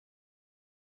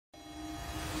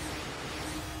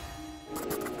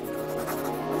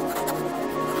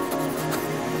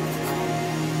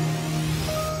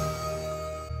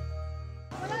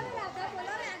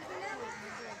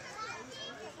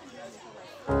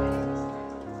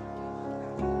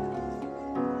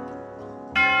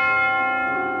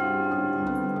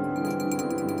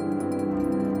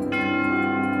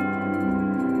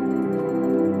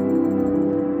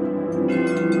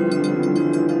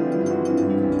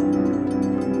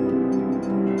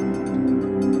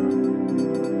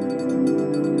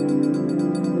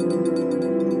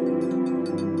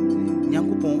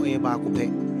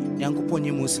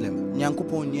Muslim,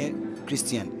 Nyankopon ye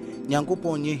Christian,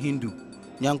 Nyankopon ye Hindu,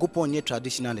 Nyankopon ye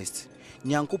traditionalist,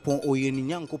 Nyankopon oye ni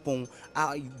Nyankopon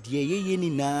a die ye ni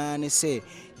na ne se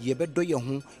ye bedo ye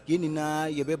ho ye ni na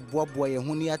ye be boaboa ye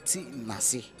ho ni ati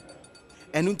nase.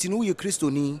 Enu nti no ye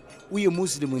Kristoni, wo ye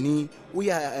Muslimni, wo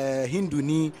ye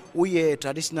Hinduni, wo ye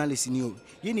traditionalist ni o.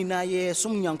 Ye ni na ye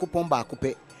som Nyankopon ba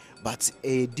kope. But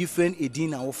a different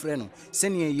edin na ofre no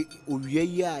sene owia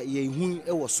yi a ye hu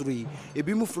e wo soro yi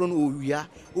ebi mu fro no owia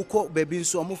ukọ baabi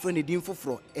nso o mo fro ne din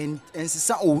foforo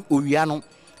ensisa owia no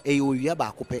e owia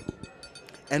ba akopẹ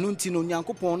enu nti no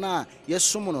Nyankopon na ye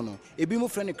som no no ebi mu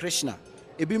fro ne Krishna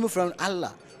ebi mu fro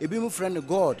Allah ebi mu fro ne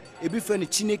God ebi fro ne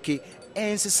Chineke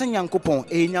ensisa Nyankopon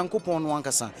Nyankopon no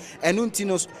ankasa enu nti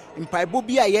no mpaibo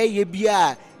bi a ye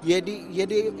bia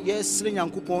ye sere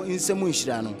Nyankopon nsemu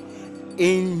nhira no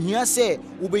in here say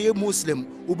ubeye Muslim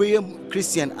ubeye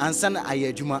Christian ansana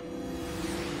ayejuma.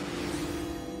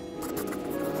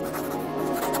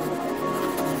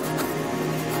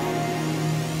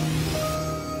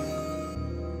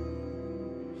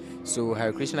 So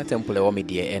Hare Krishna temple e wo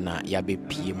media na ya be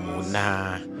pie mu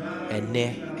na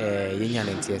ene yenya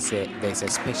ntie say there is a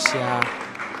special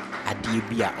adie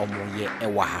bi a omoye e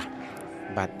wa ha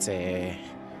but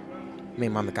me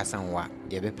mama kasanwa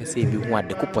ye be pese bi hu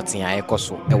ade kopoten a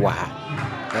ekoso e wa ha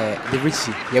the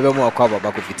richi ye be mo akwa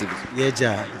baba KOFI TV ye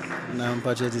ja na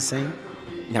mpache the same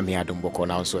na me adom boko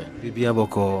na so bibia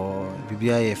boko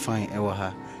bibia ye fine e wa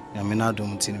ha na me na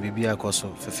adom tin bibia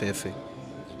koso fefefe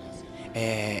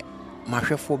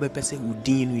mahwefo be pese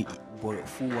udin no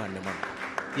fu wa ne ma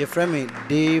ye frame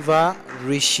Deva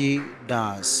Rishi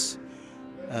dance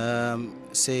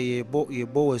say ye bo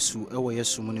wasu e wo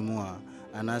yesu mu ne mu a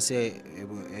and I say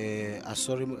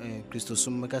sorry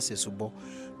Christosum meka se subo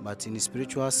but in the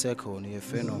spiritual circle you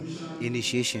know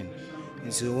initiation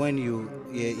and so when you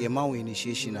ye mawo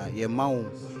initiation ye mawo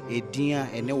edin a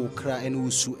ene wo kra ene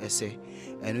usu ese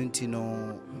enu nti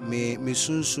no me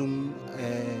sunsum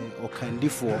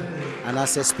okandifo and I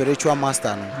say spiritual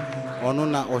master no ono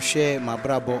na ohwe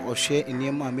mabrabo ohwe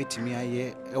eniema metimi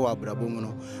aye e wa brabo mu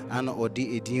no ana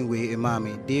odi edin we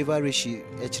emame Deva Rishi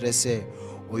ekire se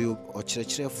oyo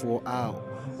okyerɛkyerɛfo a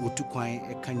otukwan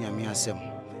ekanyame asɛm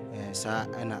sa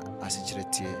ana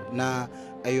asekyerɛtie na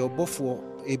eyobofo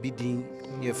ebidin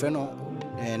ye frɛ no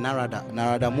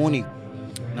Narada Moni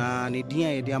na ne din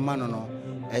a yɛde ama no no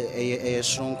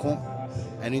soronko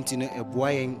ɛno nti no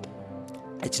ɛboa yɛn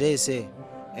ɛkyerɛ sɛ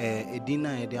edin na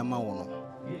yɛde ama wo no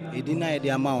edin na yɛde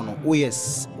ama wo no we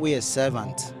are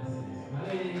servant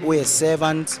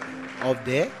of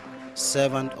the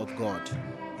servant of God.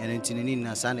 And intini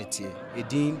na sanity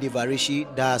edin Deva Rishi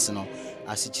das no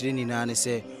asikyire ni na ne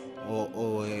se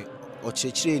o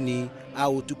kyerɛkyerɛ ni a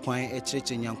wotu kwan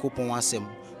kyerɛkyerɛ Nyankopon asɛm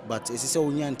but esise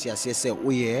wonya ntiase sɛ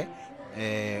woyɛ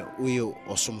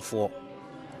osomfo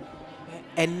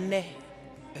enne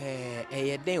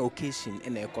den occasion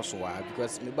na ekoso wa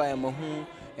because me buy ma hu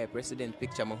president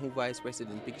picture ma hu vice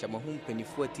president picture ma hu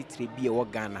penifo titire bi e wo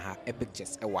Ghana ha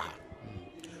pictures e wa ha.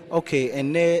 Okay,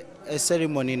 and a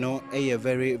ceremony no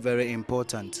very, very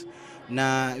important.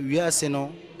 Na we are saying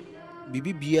no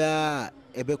bibia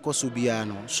ebekoso bia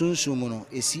no sunsumu no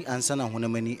esi ansana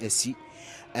honamani esi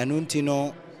enunti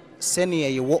no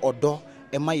sene ye wo odo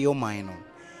ema ye oman no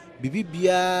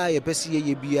bibia ye pese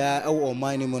ye bia e wo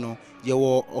oman ni mu no ye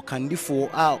wo okandifo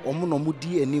a omo no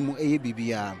mudi animu eye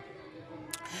bibia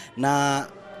na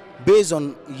based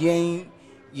on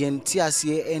yen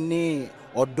tiase ene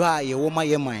odo a ye wo ma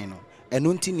ye man no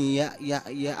enu nti ni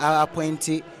ya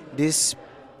appoint this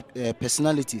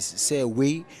personalities say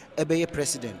we ebe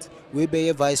president we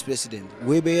be vice president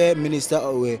we be minister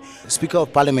or speaker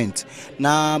of parliament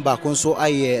na ba konso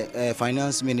aye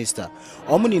finance minister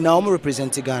omuni na omo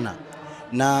represent Ghana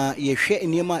na ye hwe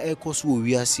enema ekoso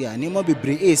wiase a enema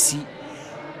bebre esi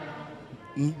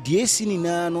die esi ni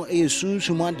na no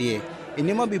sunsumu de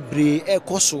enema bebre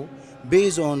ekoso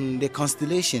based on the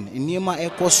constellation enema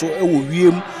ekoso ewo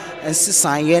wiem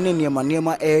ensisan ye ne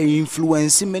enema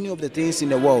influence many of the things in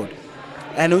the world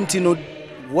and until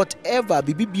whatever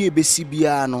bibie besi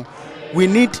bia no we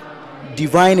need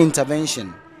divine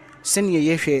intervention senior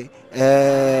yehwe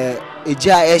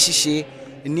eja ehihye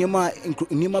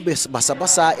enema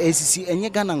basabasa esisi enye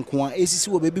Ghana nkoa esisi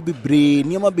wo bebre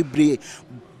enema bebre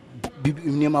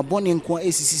enema bone nkoa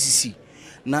esisi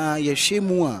na yehwe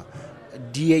mu a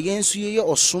die yensu ye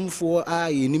osomfo a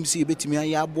yenim se yebetimi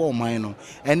ayabo oman no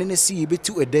ene ne se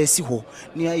yebetu edasi ho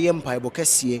ne aye mpaebo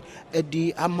kese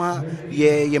edi ama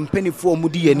ye yempanifo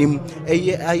mudi yenim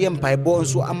aye mpaebo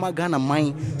nso ama Ghana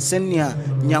man senia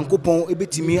nyankopon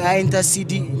ebetimi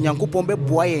intercede nyankopon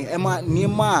beboa yen ema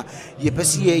niema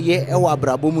yepese ye ewa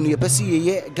abrabo mu no yepese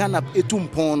ye Ghana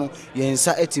etumpon no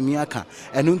yensa etimi aka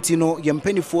eno nti no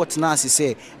yempanifo tena ase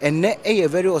se ene a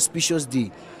very auspicious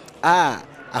day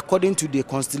according to the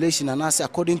constellation and as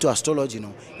according to astrology,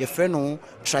 no, your friend no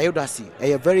triodasi,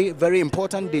 a very, very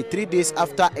important day, 3 days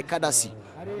after Ekadasi.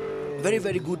 Very,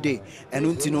 very good day. And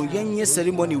untino yenye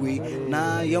ceremony we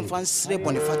na yemfansre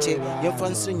bonifache,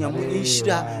 yemfansre nyamu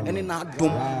inshira, ene na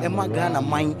dom, emaga na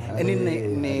mine, ene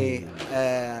ne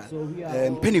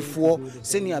penifo,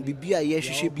 senia bibia ye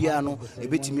shibia no,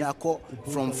 ebetimi akọ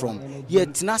from.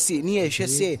 Yet nasi ni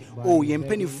say, oh yem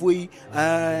penifo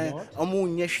omu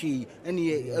nyeshi, and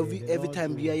every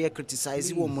time bia ye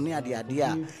criticize wo money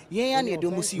adia. Ye ya ne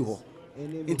domu si ho.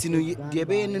 Intino de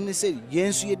be ne se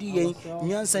yensu ye di yen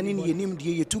nyansa ne yenim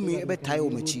de yetumi ebe tai o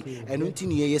machi eno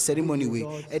ntini ye ceremony we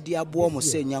e de abo mo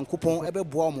se nyankopon ebe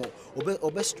bo mo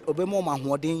obe mo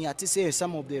mahoden ya te say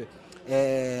some of the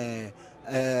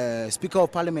speaker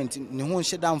of parliament ne ho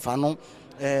nheda mfa no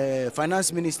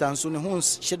finance minister so ne ho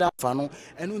nheda mfa no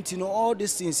eno ntino all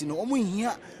these things no omo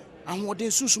hia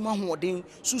ahoden susumu ahoden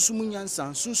susumu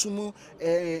nyansa susumu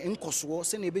nkoso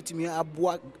se na ebetimi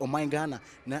aboa oman Ghana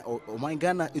na oman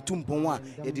Ghana etumpon a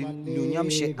edi nyonyam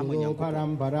hye amanyanko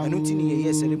anu tini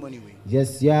ye ceremony we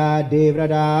yasya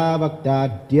devrada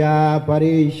vaktadya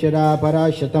parishara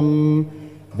parashatam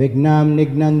vignam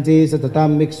nignanti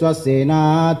satatam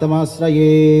mikswasena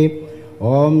tamasraye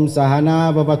om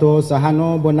sahana bhavato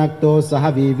sahano bunakto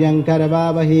sahavivyam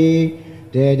karvavahi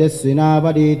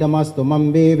तेजस्विनावदीतमस्तु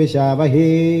मम्बे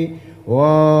विशावहि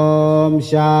Om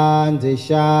Shanti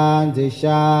शांति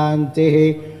शांतिः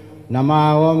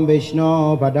नमः ओम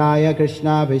विष्णु पदाय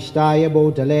कृष्णाभिष्टाय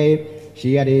भूतले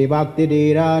श्री हरि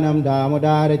भक्तिधीरानं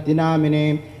दामोदरति नामिने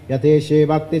यथेशे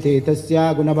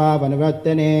भक्तितीर्थस्य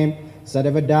गुणभावनवर्तने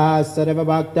सर्वदा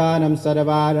सर्वभक्तानां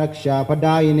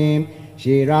सर्वारक्षापदायिने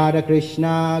श्री राधा कृष्ण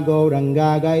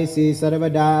गौरंगा गायसी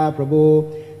सर्वदा प्रभु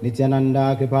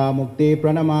नित्यानंदा कृपा मुक्ति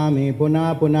प्रणमामि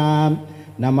पुनः पुनः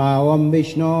नमः ओम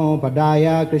विष्णु पदाय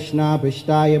कृष्णा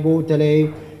पृष्ठाय भूतले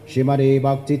श्रीमदे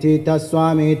भक्तितीर्थ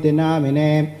स्वामी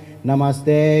नामिने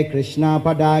नमस्ते कृष्णा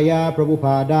पदाय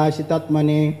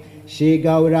प्रभुपादाशितत्मने श्री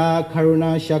गौरा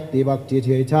करुणा शक्ति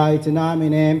भक्तितीर्थाय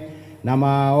नामिने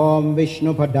नमः ओम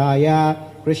विष्णु पदाय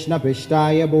कृष्ण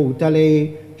पृष्ठाय भूतले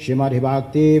श्रीमदे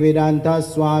भक्ति वेदांत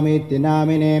स्वामी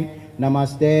नामिने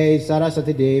नमस्ते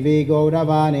सरस्वती देवी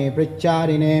गौरवाणी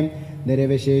प्रचारिणे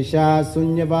निर्विशेषा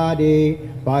शून्यवादी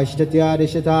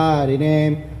पाश्चात्यादिशतारिणे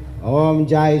ओम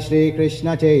जय श्री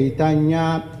कृष्ण चैतन्य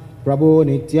प्रभु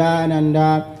नित्यानंद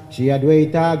श्री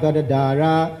अद्वैता गदाधर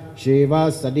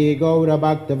श्रीवासदि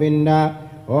गौरभक्तवृंद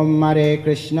ओम हरे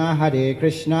कृष्ण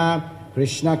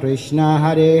कृष्ण कृष्ण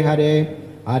हरे हरे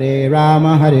हरे राम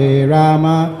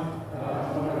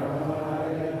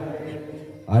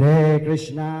Hare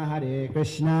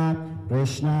Krishna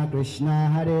कृष्ण कृष्ण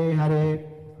हरे हरे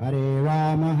हरे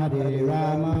राम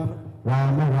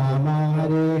राम राम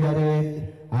हरे हरे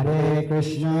हरे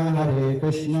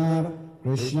कृष्ण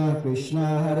कृष्ण कृष्ण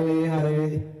हरे हरे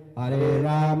हरे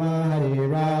राम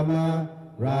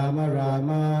राम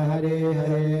राम हरे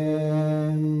हरे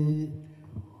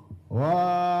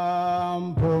ओम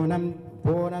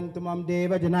पूर्णन्तु मम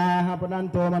देवजनाः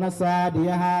पुनन्तो मनसा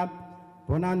धियः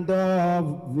पुनन्तो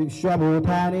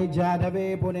विश्वभूतानि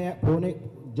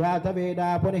जातवेदा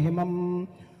पुनहिमम्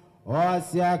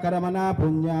ओस्य कर्मणा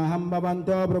पुण्यहं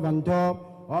भवन्तो ब्रुवन्तो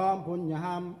ओम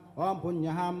पुण्यहं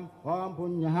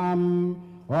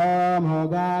ओम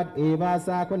होगाद एवा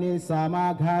साकुनि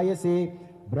समाघायसि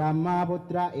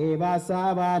ब्रह्मपुत्र एवा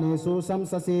सावानि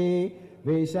सुसंससि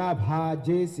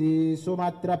वेशाभाज्यसि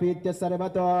सुमत्रपीत्य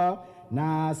सर्वतो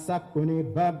नासकुनि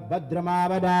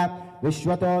भद्रमावदा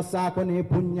विश्वतो साकुनि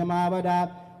पुण्यमावदा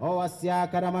ओ अस्या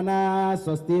कर्मणा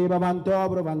स्वस्ति भवन्तो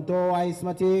ब्रुवन्तो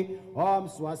ऐस्मति ओम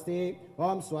स्वस्ति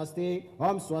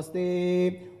ओम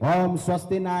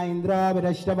स्वस्ति न इन्द्रो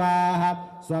विरष्टवाः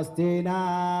स्वस्ति न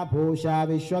पूषा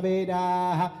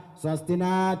विश्ववेदाः स्वस्ति न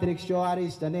त्रिक्षो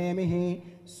अरिष्टनेमिः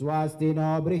स्वस्ति नो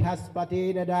बृहस्पति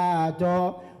ददातो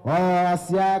ओ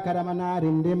अस्या कर्मणा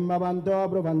रिन्दिं भवन्तो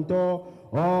ब्रुवन्तो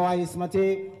ओ ऐस्मति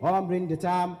ओम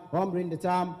रिन्द्यताम्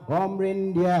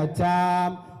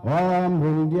ओम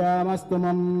रिन्द्यमस्तु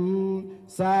मम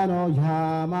सानो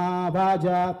यामा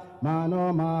भाजा मानो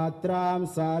मात्रां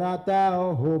सारता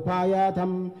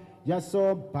होपायाथम Yesso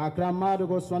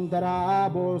पाक्रमादुगो स्वन्तरा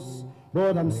Bose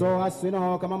bodam so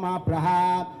aswino kama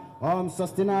praha om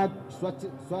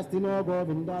swastino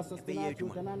govinda swastina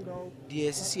chutanando.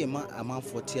 The SCM amount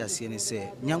for TSN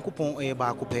say Nyankupon e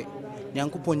Bakupe,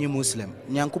 Nyankupon ye Muslim,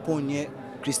 Nyankupon ye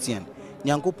Christian,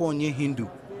 Nyankupon ye Hindu,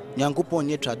 Nyankupon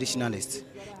ye traditionalist.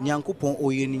 Nyankopon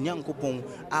oyeni Nyankopon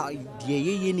a de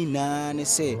yeyeni na ne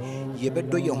se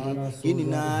yebedo ye ho yeni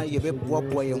na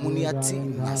yebeboaboa ye ho ne ate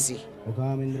nase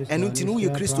enu ntinu ye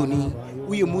kristoni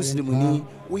wo ye muslimni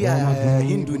wo ye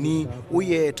hinduni wo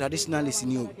ye traditionalist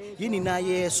ni yeni na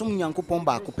ye som Nyankopon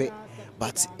ba kope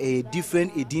but a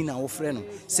different edina wo frɛ no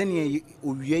sɛne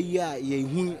owia yi a ye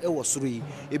hu e wo soro yi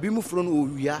ebi mu frɛ no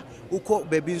owia ukɔ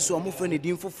baabi nso mo frɛ no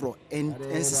edin foforo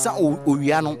ensesa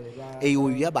owia no e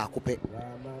owia ba kope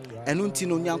enu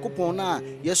ntino Nyankopon na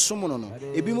yesom no no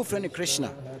ebi mu frɛ no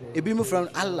Krishna ebi mu frɛ no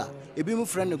Allah ebi mu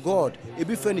frɛ no God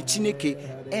ebi frɛ no Chineke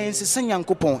ensesa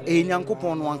Nyankopon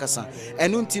Nyankopon no ankasa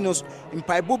enu ntino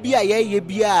mpaibo bi a ye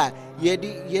bi a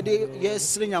yede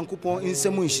yesre Nyankopon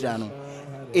nsɛm nhira no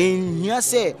enya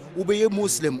sɛ ubeye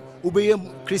Muslim ubeye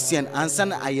Christian ansa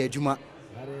na ayadwuma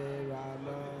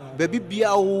baby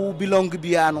bia wo belong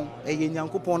bia no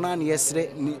Nyankopon na yesre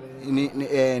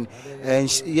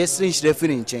yesre nhira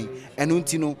firi nkyɛn ɛno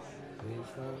nti no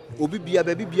obi bia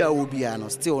baby bia wo bia no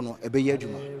still no ebeye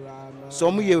adwuma so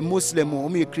omo ye Muslim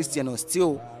omo ye Christian no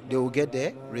still they will get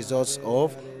the results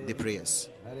of the prayers.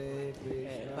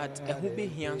 But who be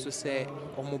here so say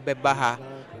omo beba ha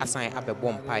asan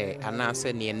abebo mpae ana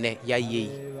se ne ne yaye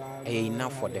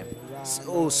enough for them.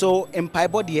 So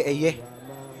mpae body eye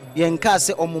yen ka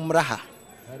se omo mra ha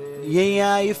yen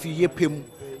ya ifi ye pem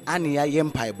ane ya ye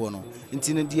mpae bo no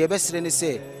nti no de ebesere ne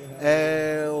se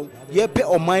ye pe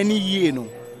oman ni yie no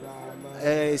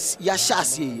ya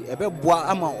hyase ebeboa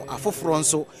ama afoforo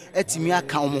nso atimi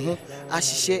aka omo ho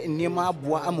ahyehye nneema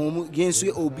aboa ama omo yenso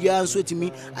obia nso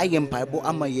atimi aye mpaebo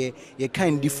ama ye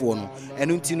kan difo no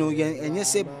eno nti no enye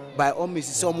se by all means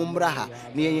so omo mra ha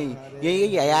ne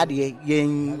yen ya de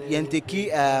yen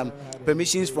take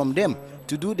permissions from them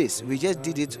to do this. We just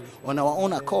did it on our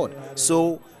own accord.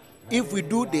 So if we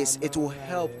do this, it will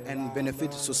help and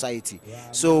benefit society.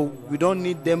 So we don't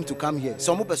need them to come here.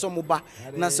 Some person ba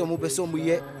na some person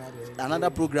ye another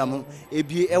program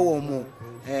ebi ewo mo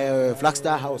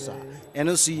Flagstar House and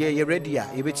also ye ready a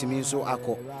ebetimi so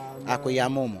akoya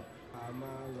momo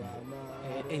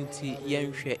enti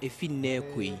yenhwe efi na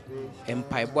ekoi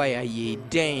empaibo ya ye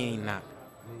den na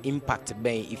impact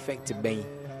ben effect ben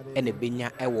ene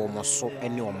benya ewo mo so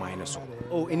ene o man no so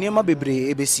enema bebre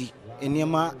ebesi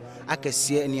enema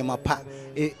akese enema pa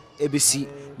ebesi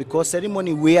because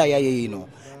ceremony we ayaye no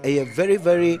very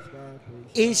very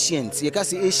ancient you can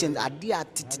say ancient ade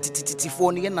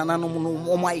atitititifo ne nananom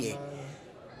no omaye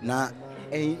na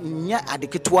nya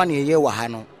adeketwa ne ye wa ha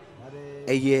no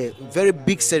very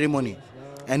big ceremony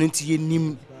and nti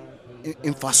yenim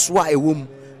mfaso a ewom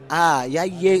ya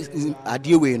ye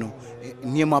ade we no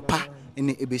niema pa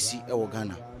ene ebesi ewo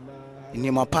Ghana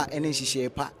niema pa ene hihye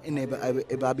pa ene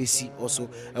eba besi also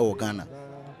ewo Ghana.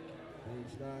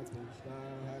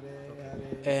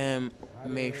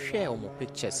 Me share omo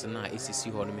pictures na isisi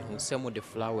ho no me hu some of the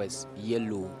flowers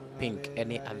yellow, pink,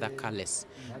 any other colors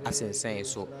asensen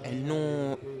so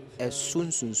eno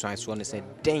esunsunsan so ne say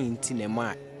den ti ne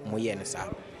ma moye ne sa.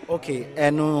 Okay,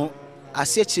 eno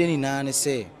asechire ni na ne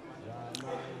say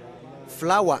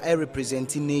flower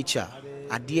representing nature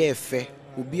ade efe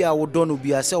obi a wodo no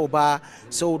bia se oba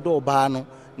se wodo oba no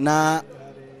na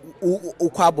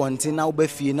ukwa abonte na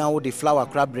obafie na wo de flower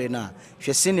crabre na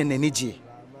hwese ne nanije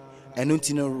eno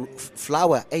ntino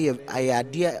flower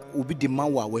ayade obi de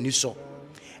mawa wani so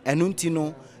eno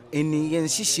ntino eni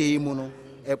yenhihye mu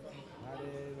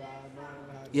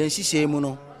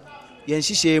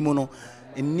no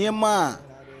nneema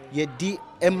yedi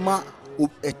ema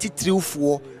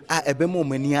etitiriwfo a ebemo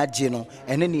mani age no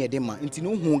ene ne yede ma nti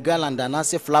no hu galanda na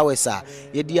se flowers a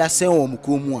yedi asen wom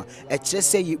komu a ekire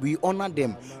say we honor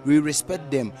them, we respect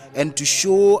them, and to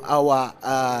show our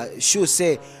show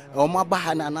say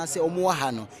omabaha na se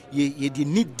omoha no yedi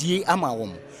nidie ama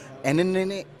wom ene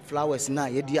ne flowers na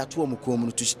yedi ato wom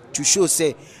komu to show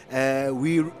say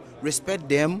we respect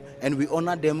them and we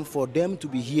honor them for them to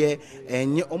be here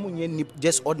and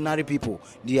just ordinary people.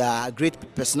 They are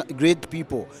great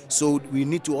people, so we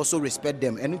need to also respect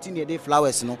them. Anything they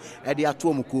flowers no they are to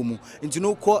mukumu and you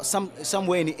know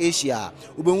somewhere in Asia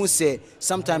we say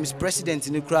sometimes president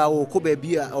in the crowd or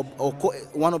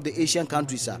one of the Asian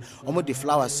countries almost the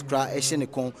flowers cry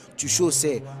to show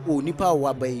say oh nipa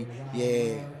wa by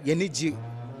yeniji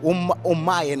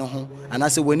and I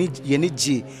say we need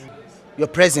yeniji your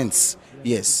presence.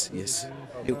 Yes.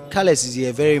 The colors is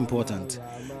here very important.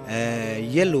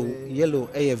 Yellow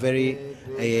a very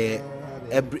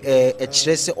a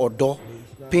chese odo,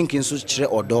 pink in such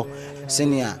odo,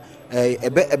 senior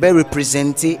a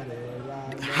representing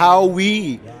how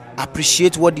we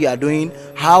appreciate what they are doing,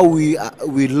 how we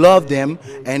love them,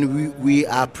 and we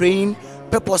are praying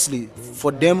purposely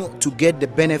for them to get the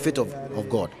benefit of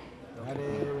God.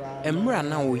 Emra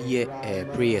na wo ye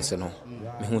prayers no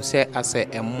me hu say ase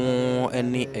emo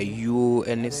any ayu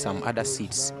any some other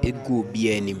seeds ego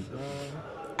bi anim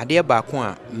ade ba ko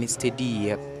a Mr.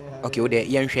 D okay, we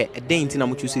yenhwe den nti na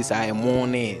mo choose say emo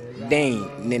ne den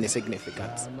ne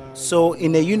significant. So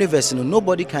in a universe,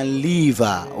 nobody can live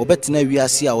obetina we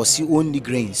see or see only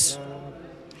grains.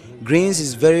 Grains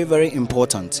is very, very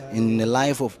important in the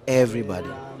life of everybody.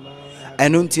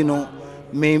 And untino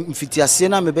me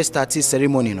mfitiasena me be start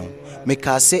ceremony no me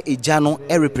ka say ejano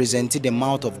represented the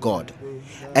mouth of God.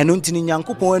 And untini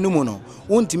nyankopon anum no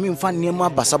untimi mfa niema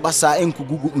basabasa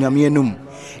enkugugu nyame anum.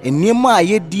 Niema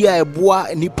ayedi a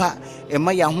eboa nipa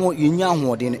ema ya ho yenya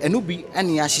ahoden enu bi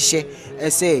ane ya hyehye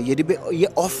say yede be ye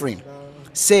offering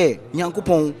say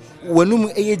nyankopon wanum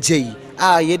eye jei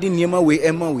a yede niema we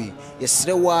ema we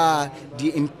yesrewa di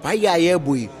empire ye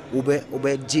boy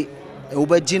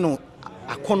obeji no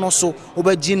akono so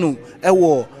obeji no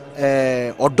ewo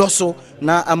odoso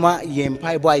na ama ye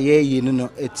empire boy ye no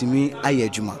etimi aye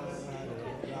adwuma.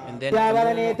 And then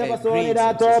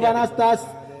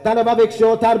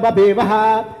Tanabaviksho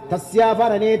Tarbabevaha, Tasya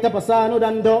Varaneta Pasanu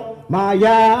Dando,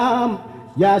 Mayam,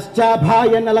 Yascha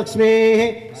Bhayan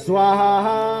Lakshmi,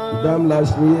 Swaha, Idam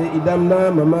Lakshmi, Idam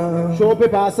Namama, Shopi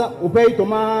Pasa,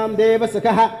 Upeitumam,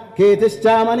 Devasakaha, Ketish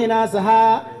Chamanina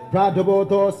Saha,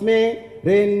 Pradobotosme,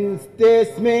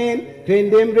 Rinstismin,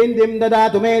 Rindim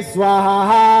Dadatume,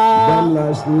 Swaha, Idam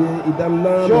Lakshmi, Idam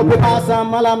Namama, Shopi Pasa,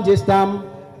 Malam Jistam,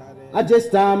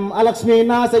 Ajistam, Alakshmi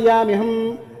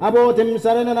Nasayamiham. Abotim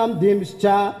Saranam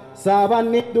Dimscha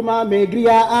Savanituma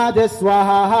Megria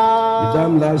Adeswaha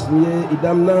Idam Lashmi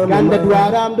Idam Nam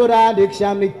Gandadwaram Dura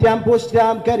Diksham Nityam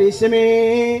Pushtam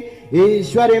Karishami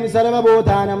Ishwarim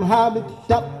Saravabotanam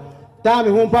Habitap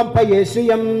Tamihum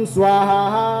Pampayeshiyam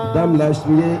Swaha Idam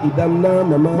Lashmi Idam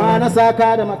Nam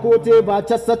Manasaka Damakote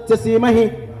Bacha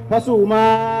Satyasimahi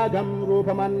Pasuma Gamru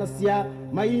Pamanasya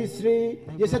Maisri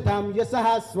Yesatam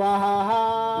Yesaha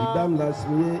Swaha Idam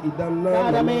Lashmi Idam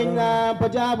Kadamina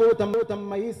Pajabu Tamutam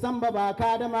Maisambaba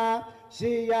Kadama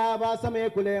Shia Vasame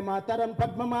Kulema Taram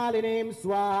Padmamalinim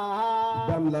Swaha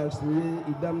Idam Lashmi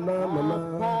Idam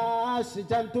Nama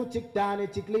Shijantu Chiktani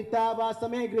Chiklita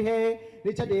Vasame Grihe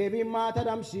Richadevi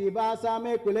Mataram Shiva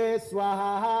Same Kule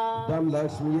Swaha Idam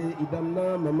Lashmi Idam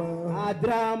Nama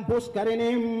Adram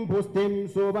Pushkarinim Pustim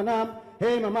Sobanam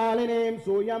Hema Malinim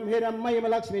Suyam Hiram Mayam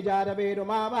Lakshmi Jadavedo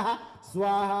Mavaha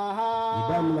Swaha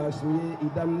Idam Lakshmi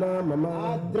Idam Nama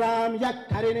Adram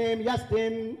Yakkarinim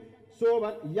Yastim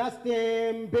Soban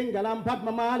Yastim Pingalam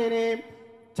Padma Malinim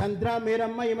Chandram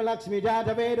Hiram Mayam Lakshmi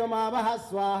Jadavedo Mavaha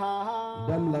Swaha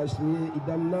Idam Lakshmi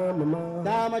Idam Nama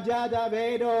Dama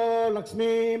Jadavedo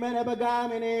Lakshmi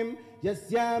Menabagaminim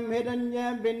Yasyam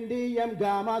Hidanyam Vindiyam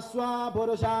Gama Swa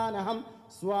Purushanaham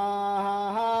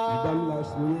Swaha Idam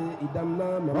Lakshmi Idam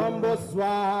Nama Om Bo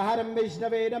Swaha Haram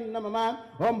Vishnavedam Namama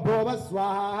Om Bhova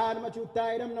Swaha Haram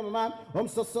Achutaidam Namama Om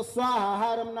Sassa Swaha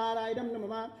Haram Naraidam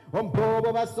Namama Om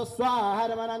Bhova Swaha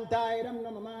Haram Anantaidam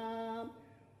Namama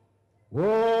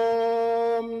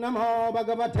Om Namo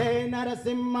Bhagavate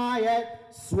Narasimhaya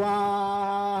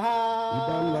Swaha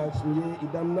Idam Lakshmi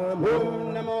Idam Nama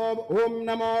Om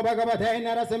Namo Bhagavate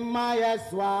Narasimhaya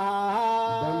Swaha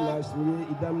Idam Lakshmi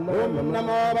Idam Nama Om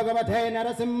Namo Bhagavate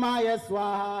Narasimhaya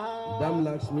Swaha Idam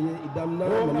Lakshmi Idam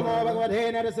Nama Om Namo Bhagavate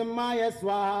Narasimhaya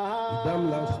Swaha Idam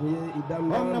Lakshmi Idam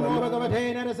Nama Om Namo Bhagavate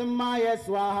Narasimhaya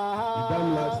Swaha Idam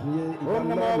Lakshmi Idam Nama Om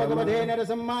Namo Bhagavate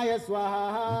Narasimhaya Swaha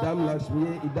Idam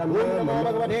Lakshmi Idam Nama Namo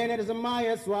Bhagavate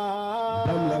Narasimhaya Swaha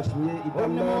Idam Lakshmi Idam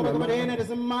Nama Bhagavate Narasimhaya Swaha Idam Lakshmi Idam Nama Bhagavate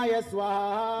Narasimhaya Swaha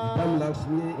Idam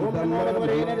Lakshmi Idam Nama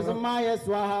Narasimhaya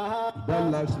Swaha Idam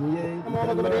Lakshmi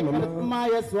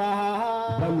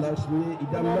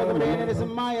Idam Nama Bhagavate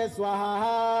Narasimhaya Swaha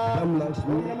Idam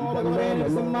Lakshmi Idam Nama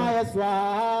Narasimhaya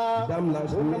Swaha Idam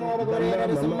Lakshmi Idam Nama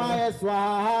Narasimhaya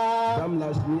Swaha Idam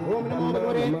Lakshmi Idam Nama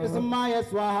Narasimhaya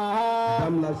Swaha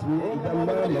Idam Lakshmi Idam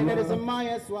Nama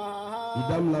Narasimhaya Swaha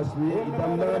Idam Lakshmi Idam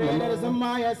Nama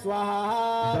Narasimhaya Swaha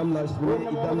Idam Lakshmi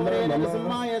Idam Nama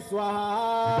Narasimhaya Swaha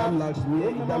Idam Lakshmi,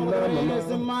 Idam Namama,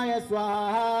 Samaya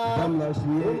Swaha, Idam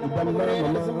Lakshmi, Idam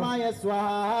Namama, Samaya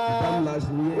Swaha, Idam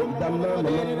Lakshmi, Idam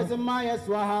Namama, Samaya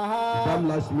Swaha, Idam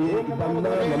Lakshmi, Idam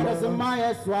Namama,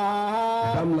 Samaya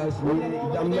Swaha, Idam Lakshmi,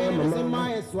 Idam Namama,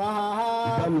 Samaya Swaha,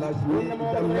 Idam Lakshmi, Idam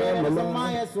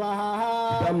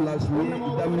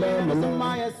Namama,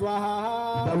 Samaya Swaha,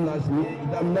 Idam Lakshmi,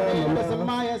 Idam Namama,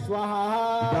 Samaya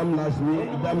Swaha, Idam Lakshmi,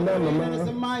 Idam Namama,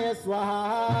 Samaya Swaha,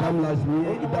 Idam Lakshmi,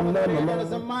 Idam Namama,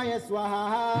 Samaya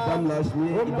Swaha, Idam Lakshmi,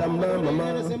 Idam Namama,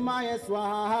 Samaya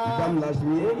Swaha, Idam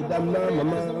Lakshmi, Idam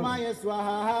Namama, Samaya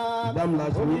Swaha, Idam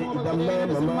Lakshmi, Idam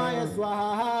Namama, Samaya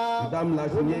Swaha, Idam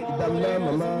Lakshmi, Idam Namama,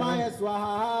 Samaya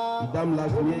Swaha, Idam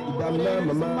Lakshmi,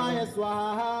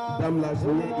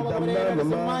 Idam Namama, Samaya Swaha, Idam Lakshmi, Idam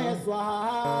Namama, Samaya Swaha,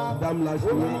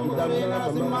 Idam Lakshmi, Idam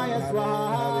Namama, Samaya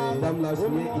Swaha, Idam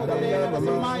Lakshmi, Idam Namama,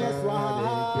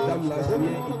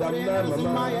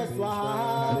 Samaya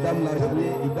Swaha, Idam Lakshmi, Idam Namama, Samaya Swaha, Idam Lakshmi,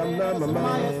 Idam Namama, Samaya Swaha, Idam Lakshmi, Idam Namama,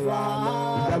 Samaya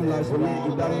Swaha, Idam Lakshmi,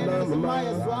 Idam Namama, Samaya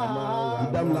Swaha,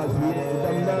 Idam Lakshmi, Idam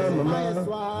Namama, Samaya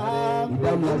Swaha,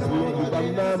 Idam Lakshmi,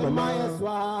 Idam Namama, Samaya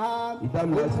Swaha,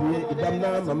 Idam Lakshmi, Idam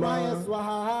Namama, Samaya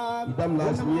Swaha, Idam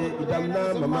Lakshmi, Idam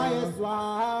Namama, Samaya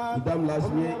Swaha, Idam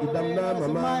Lakshmi, Idam Namama,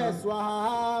 Samaya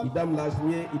Swaha, Idam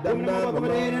Lakshmi, Idam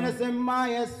Namama,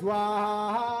 Samaya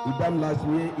Swaha, Idam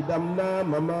Lakshmi, Idam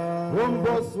Namama, Om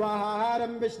Swaha,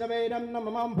 Haram Vishnavedam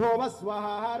Namam Bhova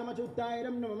Swaha, Haram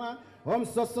Achutairam Namam, Om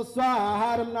Swaha,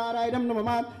 Haram Naraidam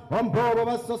Namam, Om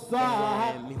Bhova Swaha.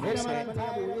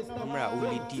 Amra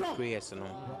only deep prayers no.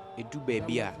 Edu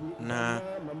baby na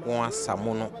won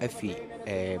samono afi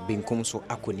benkum so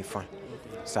akonifa.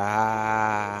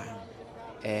 Sa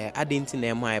adenti na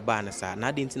ema eba na sa na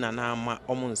adenti na na ama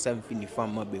omo nsam fi nifa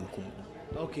ma benkum.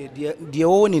 Okay, the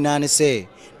one in an say,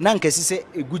 Nankesi say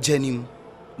a good genim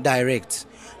direct.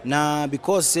 Now,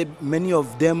 because many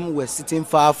of them were sitting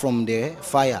far from the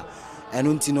fire, and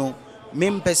untino,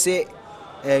 mem per se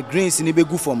greens in a big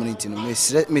good for monitino,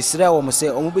 Miss Raw say,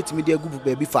 oh, bet me dear good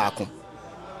baby farcum.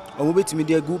 Oh, bet me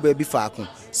dear good baby farcum.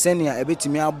 Send ya a bit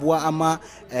me abua ama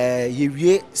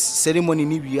ye ceremony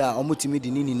nibia,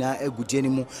 omotimidi nina a good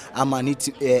genimu, ama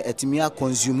nit etimia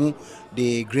consume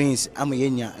the grains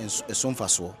amayenya and some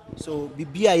faso. So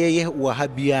bibia ye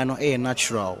wahabiano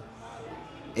natural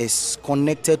is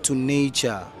connected to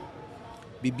nature.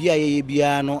 Bibia ye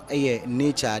biano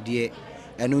nature dear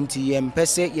and unti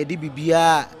yempese ye di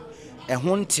bibia a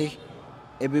honte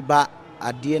ebeba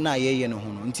adiena ye no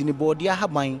hono. Untini bodia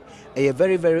habain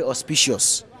very, very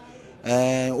auspicious.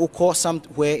 Oko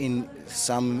somewhere in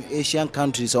some Asian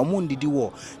countries, omu didi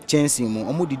wo changing mu,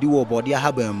 omu didi wo body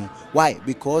habamu. Why?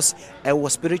 Because it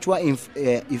was spiritual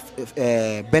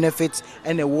benefits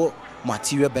and a war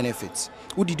material benefits.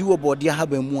 Who did you body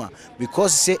habamu?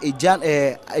 Because say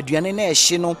aduane na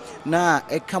ehye na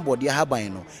eka body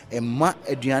habaino. Ma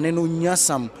aduane no nya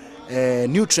some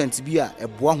nutrients bia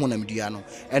eboa honam dua no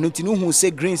eno tinu hu say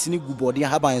greens ni gu body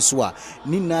haban so a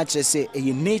ni na kire say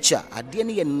nature ade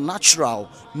ne natural,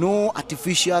 no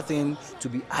artificial thing to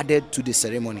be added to the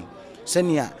ceremony.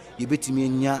 Senia ye betimi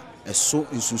nya eso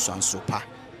nsusuanso pa,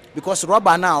 because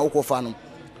rubber na okofa no,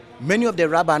 many of the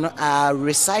rubber no are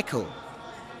recycled.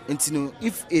 And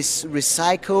if it's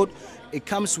recycled, it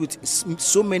comes with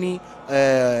so many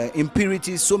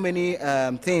impurities, so many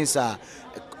things are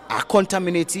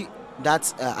contaminated.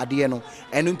 That's adieno.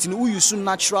 And until we use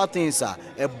natural things, a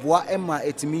bois emma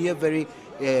etimi very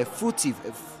fruitive,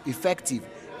 effective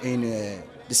in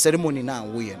the ceremony now.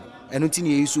 We and until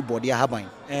you use body habain.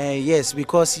 Yes,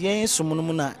 because yen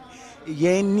sumunumuna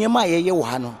yen niema ye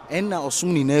wahano enna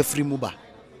osumni na free muba.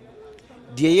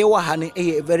 The ye wahane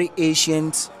a very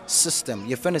ancient system.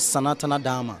 Ye find Sanatana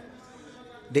Dharma,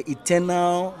 the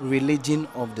eternal religion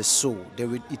of the soul,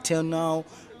 the eternal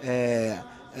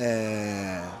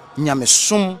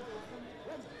nyamesum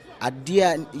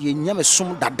adia ye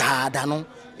nyamesum dada no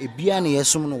ebia na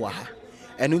yesum no waha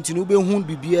enu ntinu be hu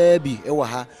bibia bi e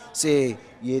waha say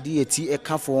ye di eti e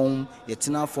ka form ye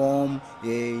tena form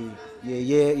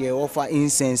ye offer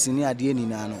incense ni ade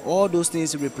nina no. All those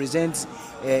things represent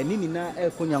ni nina e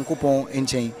konyankopon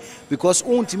enchen, because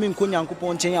untimi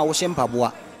nkonyankopon enchen a wo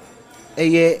shempaboa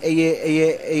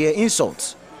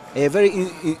insult, very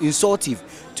insultive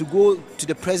to go to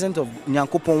the presence of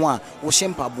nyankopon wa wo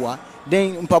shempaboa.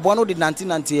 Then mpaboa no de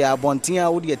 1990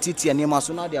 abontia wo de titi anema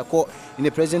so now they are called in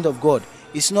the presence of God.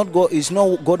 It's not God, it's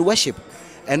not God worship.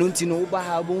 And untino uba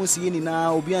ha bo si ni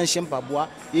na obi an shempaboa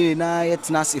ni na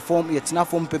yetina se form yetina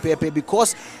form pepepe,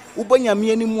 because uba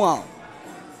nyame animu a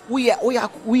we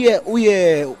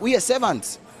are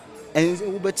servants, and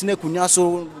ubetina kunya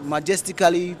so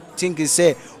majestically thinking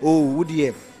say, oh would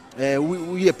ye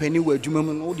we a penny where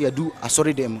Jumam would you do? I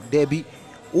sorry them, there be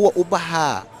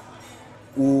Obaha,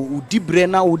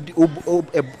 Udibrena,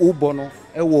 Ubono,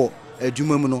 Ewo,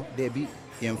 Jumamuno, there be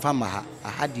Yamfama, I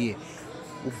had ye,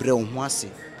 Ubre Mwase,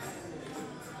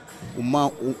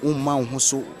 Uma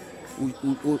Hoso,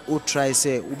 try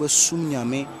say, Uber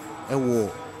Sunyame, Ewo,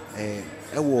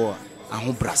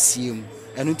 Ahom Brasim,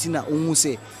 and Utina Umu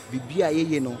say, Bibia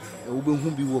ye no, Ube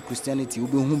Humbi war Christianity,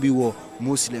 Ube Humbi war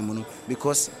Muslim,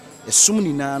 because a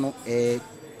sumni nano,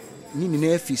 Nini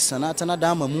Nefi, Sanatana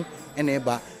Damamu, and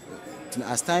Eba.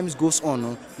 As times goes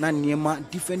on,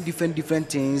 different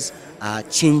things are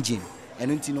changing,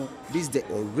 and this is the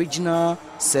original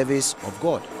service of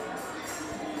God.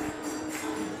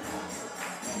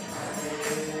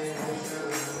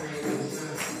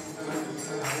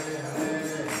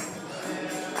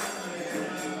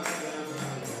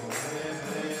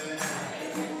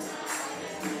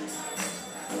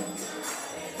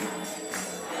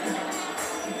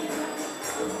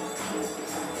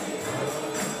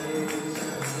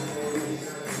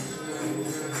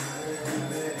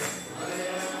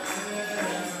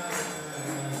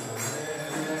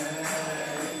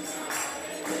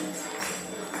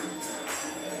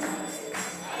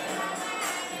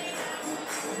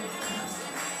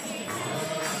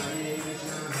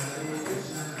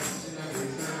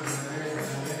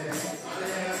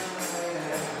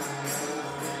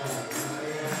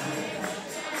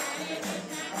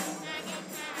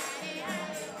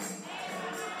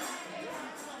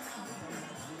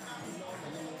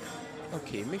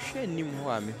 Okay, me share nim ho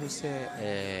a me hu se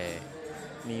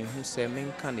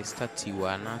menka ne stati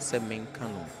wa na se menka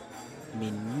no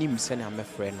me nim se na me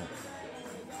frɛ no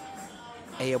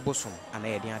eye bosom ana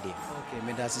ye den ade. Okay,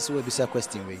 me that's so we be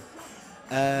question we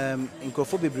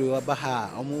nkrofo bebre wa ba ha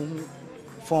omo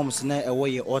forms na ewo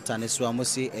ye altar ne so amo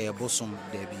se eye bosom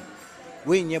da bi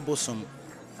we nye bosom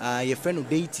ye friend of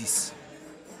deities,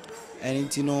 and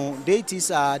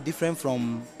deities are different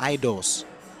from idols.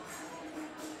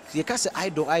 You can say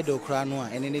idol cry no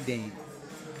and anything.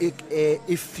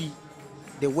 If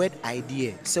the word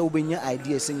idea, so when your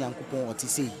idea say Yankupon or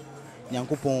say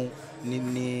Yankupon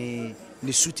ni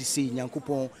suti say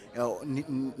Yankupon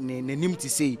ni nimti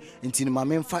say until my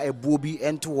men fa a booby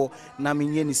and to na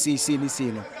me ni say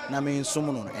no na me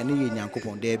summon and ye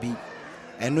Yankupon there be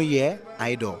and no ye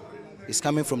idol is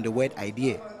coming from the word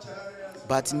idea,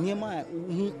 but Niema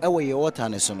away your water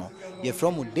no you're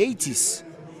from deities.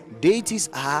 Deities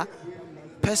are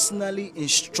personally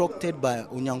instructed by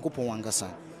Onyankopon Wangasa.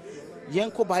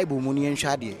 Yenko Bible muni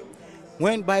enhwade.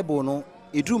 When Bible no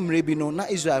edrum rebi no na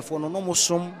Israel for no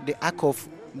mosom the ark of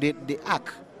the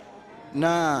ark.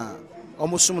 Na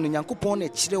omosom no Nyankopon na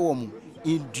kire wo mu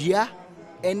indua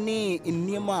ene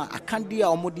nniema akande a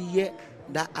omode ye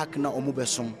that ark na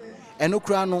omobesom. Eno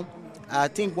kra no I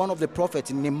think one of the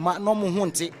prophets ne ma no mo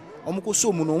honte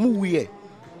omokoso mu no omu wiye.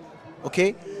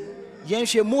 Okay?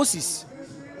 Yenshe Moses,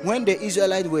 when the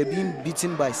Israelites were being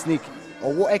beaten by snake,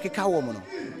 or what ekeka woman,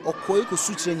 or koiko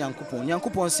sutre Yankupon.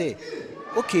 Yankupon say,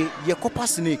 okay, ye kopa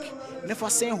snake. Never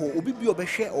saying ho obi bi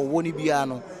obehwe or woni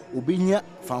biano, obinya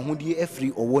fanhudi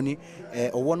efri or woni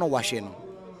or wona washe no.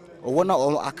 Or wona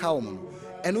or akawom.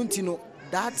 And untino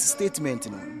that statement,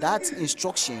 that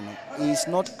instruction is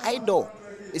not idol.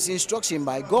 It's instruction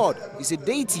by God. It's a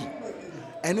deity.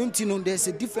 And untino there's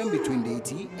a difference between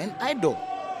deity and idol.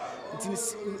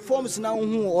 Forms now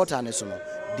who altar ne so no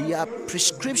there are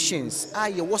prescriptions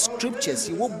what scriptures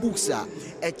what books are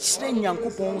a chire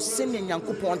Nyankopon sene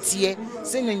Nyankopon tie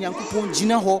sene Nyankopon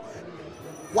gina ho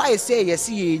why say yes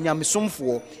ye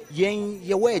nyamesomfo yen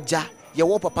ye wo agya ye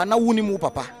wo papa na woni mu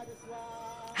papa.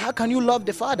 How can you love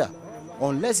the Father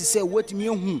unless you say what me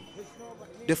hu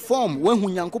the form when hu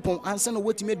Nyankopon answer no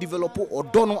what me develop or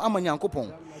dono ama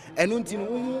Nyankopon and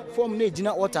until form na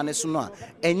gina altar ne so no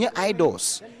enye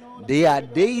idols. They are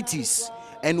deities,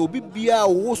 and obi bia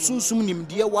wo sunsum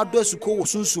nimde wado asuko wo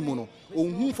sunsum no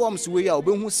ohun forms we ya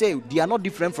obi hu say they are not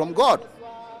different from God.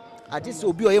 Adise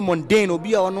obi oye mundane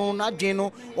obi a ono na dwen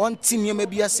no on tiniem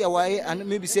bia say waye and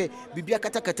maybe say bibia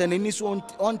katakata nani so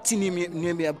on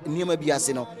tiniem bia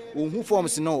say no ohun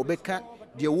forms no obeka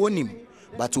de wonim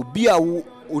but obi a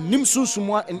onim sunsum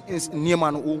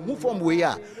niema no ohun form we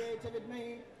ya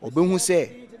obi hu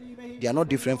say they are not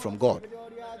different from God.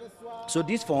 So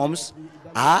these forms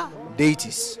are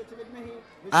deities.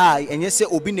 And you say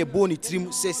obi ne boni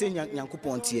trim say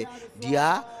Nyankopon tie. They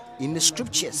are in the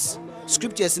scriptures.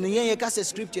 Scriptures in the say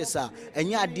scriptures are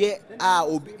and they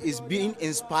are is being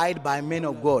inspired by men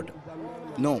of God.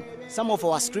 No. Some of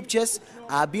our scriptures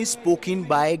are being spoken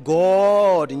by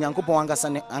God. Nyankopon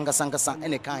angasa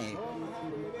and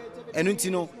enu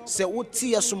ntino se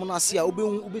woti yasom no ase a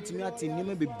obetimi ate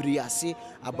nima bebre ase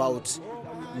about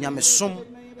nyamesom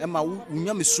ema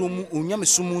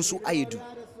unyamesom nso ayedu.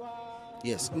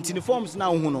 Yes, ntini forms na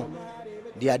hu no,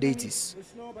 they are deities,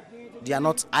 they are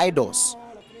not idols.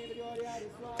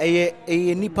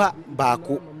 Eye nipa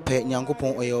baako pe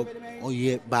nyankopon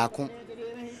oye baako,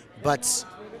 but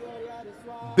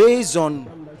based on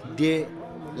the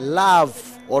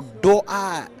love or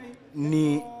doa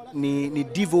ni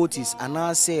devotees and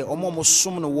I say omo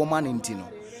som no woman intino,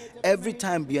 every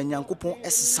time be nyankopon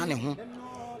esesa ne ho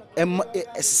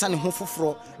esesa ne ho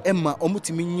foforo emma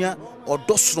omutimi nya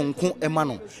odosronko emma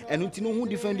no eno ntino hu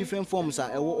different forms a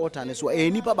ewo altar ne so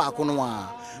nipa baako no a,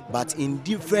 but in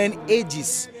different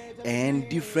ages and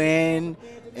different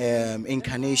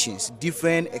incarnations,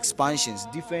 different expansions,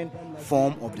 different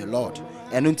form of the Lord.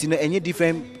 And until any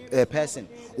different person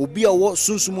obi a wo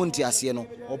sunsumu ntiase no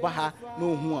oba ha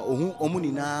no hu a ohu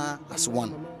omuni na as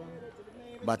one.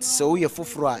 But so ye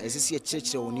foforo a esisi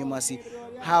church onima si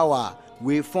how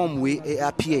we form we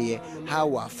appear,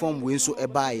 how form we so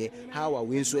ebaye, how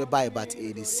we so ebaye, but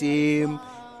the same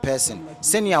person.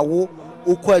 Senia wo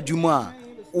okwa adwuma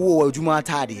wo adwuma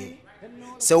atade.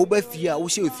 Se wo ba fia wo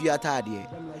she fia atade.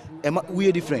 We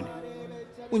are different.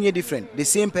 Unye different, the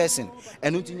same person.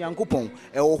 And unti nyankopon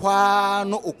e wo hwa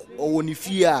no woni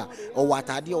fia o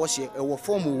watade o hye e wo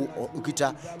form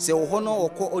okita se wo no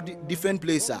okọ different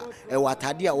place e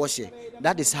watade a wo hye.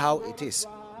 That is how it is.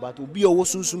 But obi o wo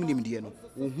sunsum nim de no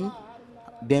ohu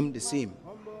them the same.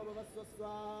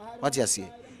 What you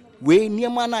say? We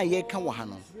niema na ye ka wo ha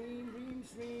no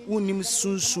unim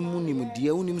sunsum nim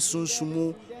de unim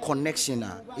sunsum connection,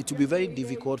 it will be very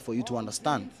difficult for you to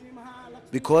understand,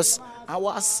 because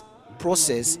our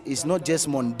process is not just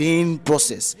mundane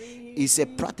process, it's a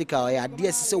practical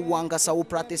idea.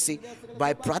 Practice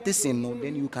by practicing,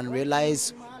 then you can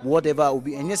realize whatever will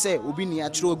be. And you say will be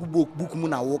natural book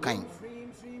muna walking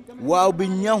while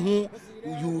being you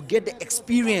get the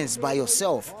experience by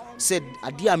yourself. Said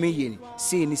adia me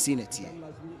say any it.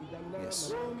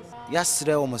 Yes,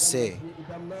 yesterday almost say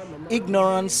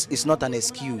ignorance is not an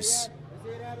excuse.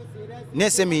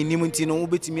 Nese me nimunti no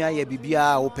ubetimi aye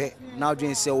bibia ope now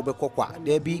dwen say obekokwa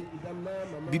there be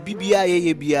bibia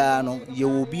ye bia no ye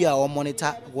will be our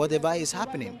monitor whatever is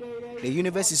happening. The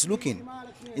universe is looking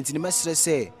into the message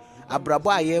say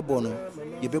abrabo aye bono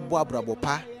ye bebo abrabo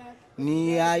pa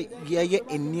ni ye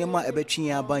eniema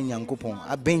ebetwi aba nyankopon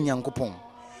aben nyankopon,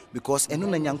 because enu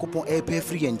na nyankopon e pe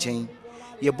free enchen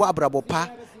ye bo abrabo pa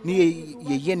ni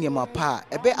ye niema pa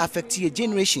ebe affect your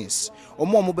generations.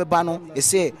 Omo beba no e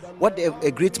say what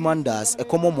a great man does a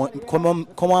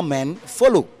common man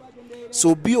follow.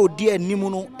 So be odi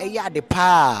animu no e ya de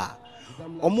pa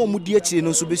omo mu di akire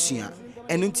no so besua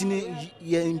enu ntine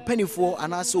ye mpanifo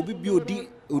anase obi bi odi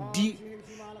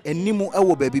animu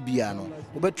ewo ba bibia no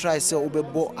obe try say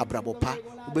obebo abrabo pa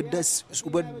obe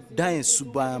dan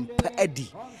suban pa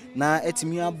edi na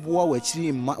etimi aboa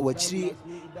wachiri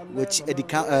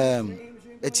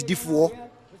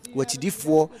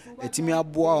wachidifo etimi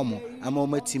aboa omo ama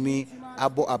omatimi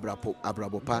abo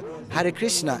abrabo pa. Hare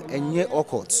Krishna enye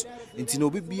occult nti no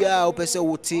bibia opese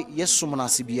wote yesom na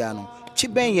ase bia no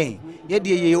chiben yen ye de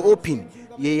ye open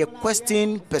ye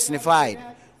question personified.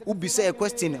 Ubi say a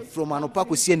question from anopa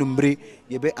kosi enumbre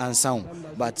ye be answer,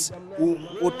 but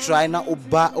o try na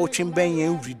oba o twemben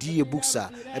yen read ye books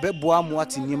ebe boa mo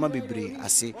atiniema bebre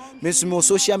ase me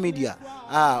social media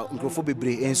nkrofo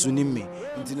bebre enso nimme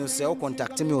nti no say o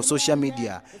contact me on social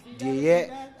media de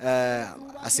ye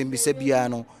asembisa bia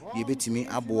no ye betimi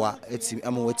aboa etimi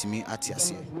ama watimi ati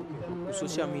ase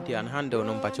social media and handle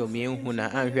no mpacho me hu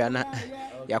na anhwa na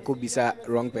yakobisa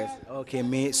wrong person. Okay,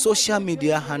 me social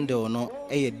media handle no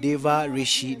Deva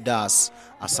Rishi Das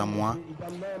Asamoah,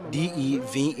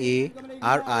 DEVARISHI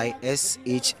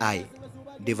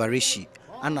Deva Rishi,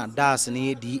 ana Das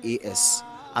ne DAS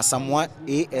Asamoah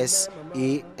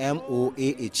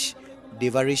ASAMOAH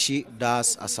Deva Rishi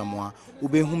Das Asamoah.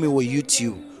 Ubehu me wo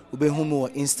YouTube, ubehu me wo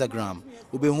Instagram,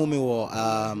 ubehu me wo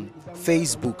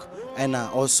Facebook, and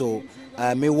also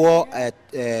me wo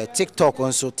TikTok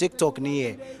also. TikTok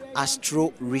ni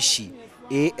Astro Rishi,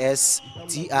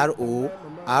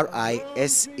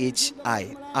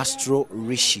 ASTRORISHI Astro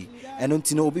Rishi. And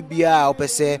untino obi bia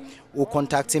opese o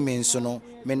contact me nso no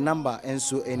me number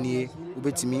enso enie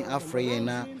ubetimi afre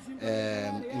na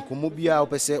nkomo bia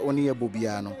opese oni ye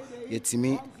bobia no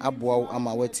yetimi aboa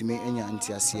ama watimi enya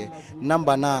ntiase.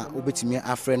 Number na ubetimi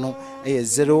afre no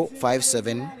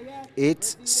 057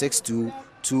 862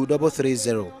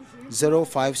 2330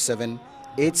 057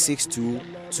 862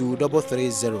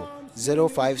 2330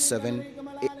 057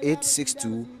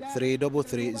 862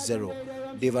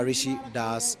 3330 Devarishi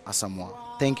Das Asamoah.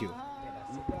 Thank you.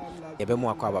 Yebemu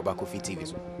akwa baba KOFI TV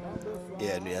so.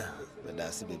 Yeah, nua,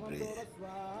 medase bebre.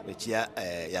 Mechia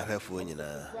yahwefo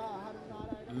nyina.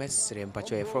 Mesre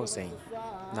mpacho e frozen.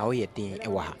 Na wo yedin e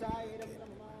wa ha.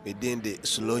 Medin de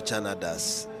slow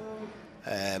chanadas.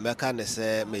 Meka ne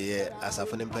se meye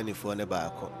asafo ne mpanifo ne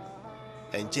baako.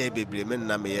 Enche bebre men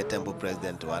na meye temple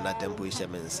president wa na temple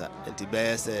ishemensa. Enti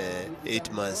be se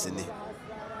 8 months ni.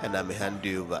 And me hand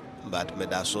over, but me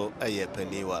da so aye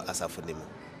pani wa asafo ni mu.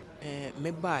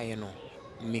 Me bae no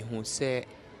me hu se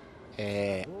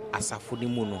asafo ni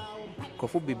mu no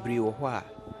krofo bebre wo ho a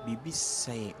bibi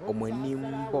san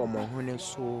omanim ba omohone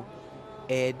so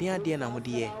den ade na hode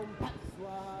ye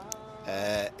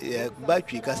ye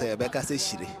batwi kasa ye beka se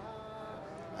shire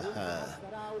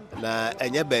na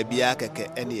enye ba bia keke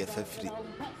ene ye fafiri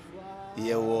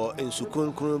ye wo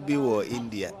ensukunkun bi wo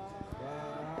India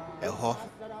eho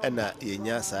ena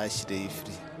yenya saa shire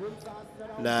ifiri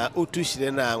na otu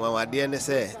shire na anwawade ne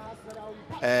se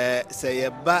se ye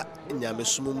ba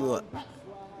nyamesumu mu a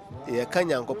ye ka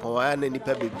Nyankopon wa na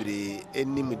nipa bebre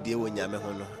enim die wo nyame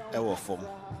ho no wo fom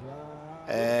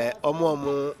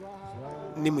omo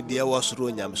nim die wo soro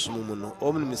nyamesumu mu no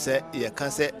omnim se ye ka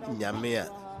se nyame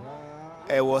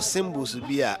a wo symbols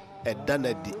bi a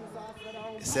edanadi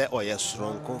se oye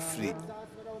soronko free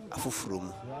afoforo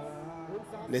mu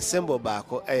ne symbol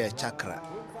baako chakra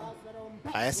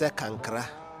ayese kankra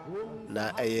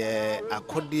na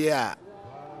akode a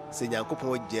se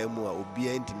Nyankopon gyamu a obi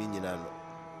antimi nyina no.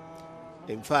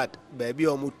 In fact baby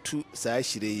omutu saa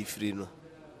shire ifiri no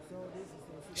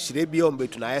shire bi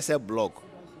ombetu na ayese blog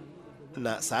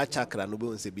na saa chakra no be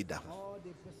onse bi da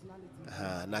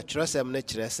na kyerɛsɛm ne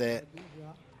kyerɛ sɛ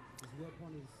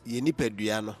ye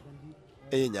nipadua no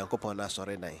Nyankopon na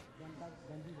asɔre dan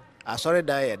asɔre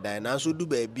dan yɛ dan na so du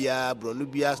ba bia bronu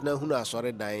bia na hunu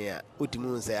asɔre dan a otimi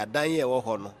nsɛ adan yɛ wɔ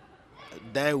hɔ no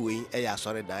dan wei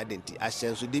asɔre dan denti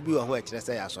ahyɛn so de bi wɔ ho a kyerɛ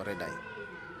sɛ yɛ asɔre dan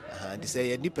de sɛ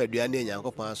yɛ nipadua ne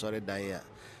Nyankopon asɔre dan a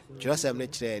kyerɛsɛm ne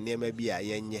kyerɛ nneɛma bi a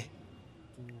yɛnyɛ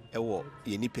ɛwɔ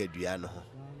yɛ nipadua no ho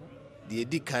de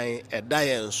edi kan ɛda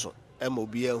yɛ nso ɛma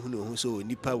obi ahunu ho sɛ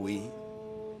onipa wei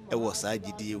ɛwɔ saa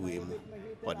gidie wei mu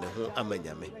ɔne ho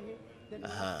amanyame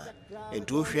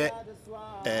ento hwɛ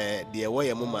de ɛwɔ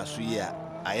yɛ moma so yi a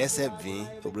ayɛ sɛ vin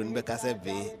obroni bɛka sɛ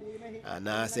vin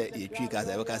ana sɛ yɛtwi ka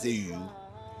sɛ bɛka sɛ yu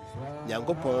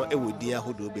Nyankopon ɛwɔ din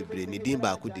ahodo bebre ne din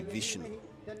baako division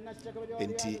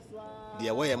enti de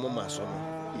ɛwɔ yɛ moma so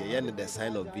no yɛyɛ ne the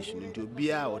sign of vision nti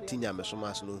obia ɔte nyame so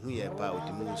ma so no hu yɛ pa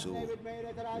ɔtimi so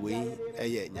wei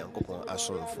ɛyɛ Nyankopon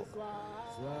asomfo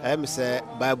ɛm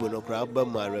sɛ Bible no kora ba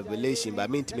mu Revelation ba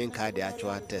mentimi nka de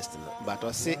actual text no but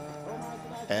ɔse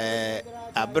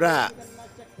abra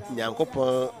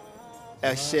Nyankopon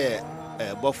ɛhyɛ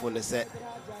bɔfo ne sɛ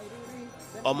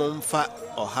ɔmomfa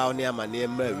ɔhaw ne amane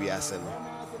mra wiase no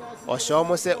ɔhyɛ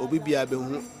ɔmo sɛ obi bia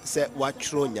behu sɛ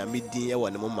watworo nyame din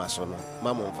ɛwɔ ne moma so no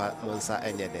ma momfa monsa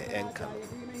ɛnyɛ de ɛnka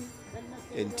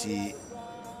enti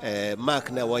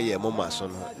mark na wɔyɛ moma so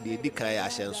no de di kan yɛ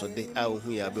ahyɛnsode a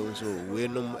ohu ya behu so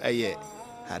weinom ɛyɛ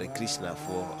Hare Krishna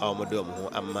fo a ɔmo de ɔmo ho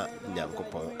ama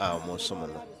Nyankopon a ɔmo som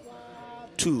no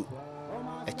 2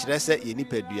 ɛkyerɛ sɛ yɛ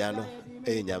nipadua no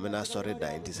nyame na asɔre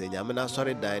dan nti sɛ nyame na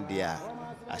asɔre dan de a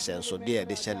ahyɛnsode a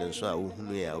de hyɛ ne nso a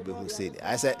ohunu ya obehu sɛ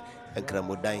ayɛ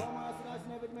nkramodan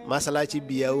masalachi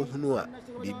bia ohunu a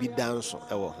bibi danso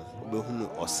ɛwɔ ho obehunu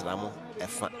ɔsramo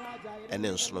ɛfa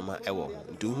ɛne nsonoma ɛwɔ ho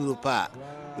nti ohunu pa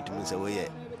a otumi sɛ wɔyɛ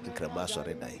nkrama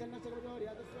asɔre dan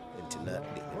ntina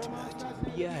de otumi achi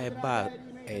bia ɛba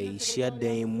hyia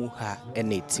dan mu ha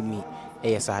ɛna etimi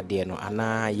ɛyɛ saa deɛ no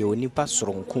ana yɛ onipa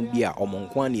soronko bi a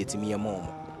ɔmonko an etimi yɛ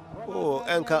mɔ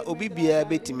enka obi bia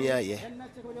betimi ayɛ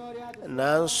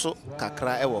nanso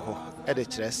kakra ɛwɔ hɔ ɛde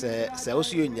kyerɛ sɛ wo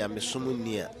so yɛ nyamesom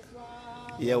ni a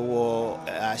yɛwɔ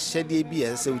ahyɛdeɛ bi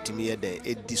yɛ sɛ wotumi yɛ den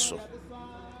edi so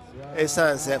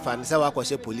esan sɛ fa ne sɛ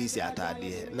wakɔhyɛ police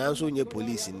ataadeɛ nanso nyɛ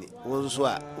police ni wo nso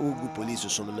a wogu police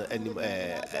som no anim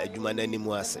adwuma no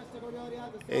anim ase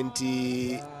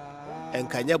enti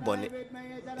ɛnkanyɛ bɔne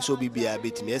so bibia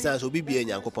betumi esan sɛ bibia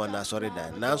Nyankopɔn na asɔre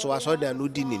dan nanso asɔre dan no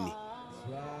di nini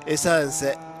esan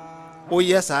sɛ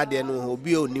oye saa de no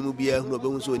obi onimu bia hu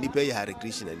obehu so onipa yɛ Hare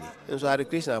Krishna ni nso Hare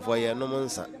Krishna fo yɛ nom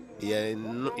nsa yɛ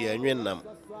nwenam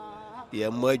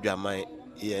yɛ mo adwaman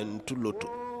yɛ ntuloto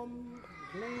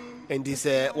endi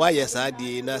sɛ wayɛ saa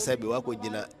de na sɛ be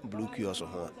wakɔgina blue kiosk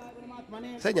ho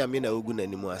sɛ nyame na ogu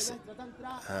n'animu ase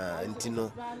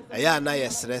ntino ɛyɛ ana yɛ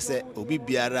srɛ sɛ obi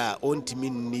biara a ontimi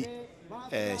nni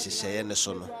hyehyɛeɛ ne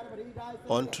so no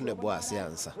ɔnto ne bo ase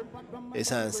ansa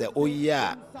esan sɛ oyɛ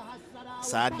a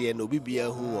Sadia no bibia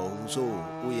who so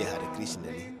we Hare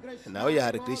Krishna ni. Na we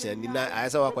Hare Krishna ni na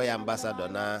asa wakwaya ambassador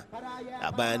na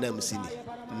abana msini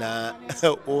na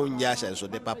onya sha so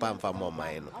de papa mfa mo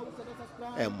man no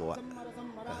emwa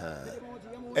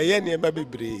eye ne ba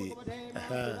bebre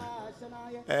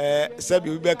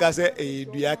sabi bi ka se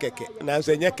dua keke na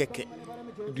so nya keke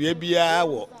dua bia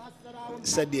wo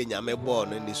sadi nyame bo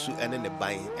no ne su ene ne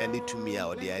ban ene tumi a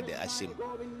ode ade ahyem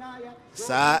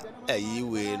sa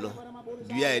ayiwe no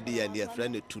dua ede ya ne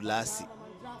friend tulasi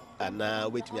ana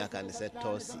wetumi aka ne se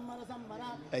tosi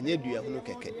enye dua hunu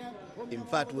keke. In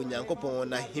fact when Yankopon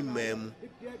na himam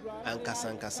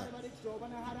ankasa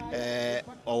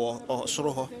o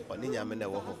soro ho oni nyame na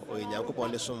wo ho o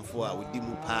Yankopon de somfo a wodi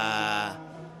mu pa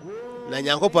na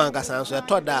Yankopon ankasa so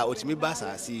etoda otimi ba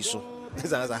asasi so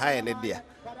za ha ne dia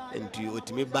enti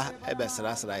otimi ba ebe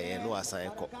srasra ye no asan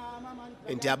ko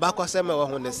enti abakọ me wo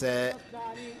ho ne se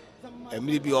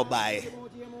emiri bi obae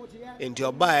enti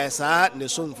obae sa ne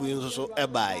somfo yin so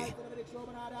ebae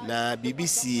na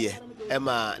BBC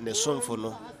ema ne somfo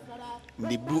no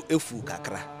nibu efu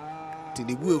kakra ti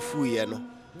nibu efu ye no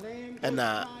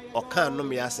na okan no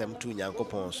me asem tu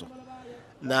Nyankopon so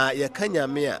na ye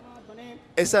kanyame a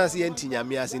esanse ye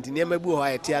ntinyame asenti ne mabu ho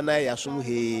ayete na ya som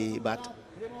he but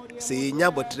se nya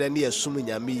botre ne yasum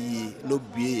nyame yi no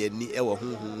bie ye ni ewo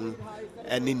honhom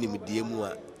ene nimdie mu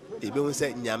a ebe hu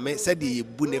se nyame se de ye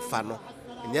bu ne fa no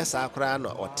nya sa akra no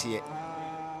ote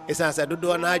esanse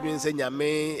dodo na adwen se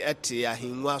nyame ete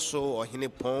ahenwa so ohene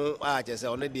pon a chese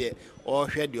one de o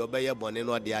hwe de obeye bone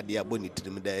no de ade aboni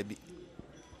tirim da bi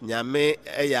nyame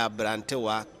eya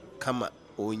brantewa kama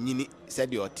onyini se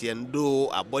de ote ndo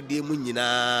abode mu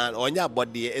nyina onya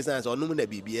abode esanse onum na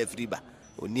bibia friba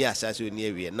oni asase oni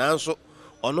awie nanso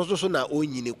ono so na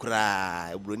onyini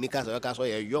kura ebroni ka so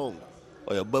ye young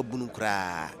oyo babunu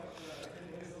kura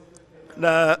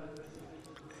na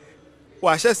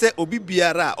wa hyese obi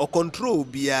biara o control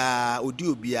bia odi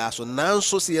obia so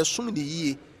nanso se yesum ne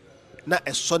yie na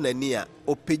eso nani a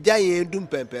opegya yen dum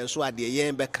pempen so ade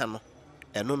yen beka no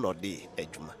eno no de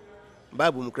adwuma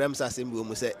bible mukram sa asem bi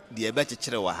mu se de ebe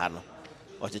kyekere wa ha no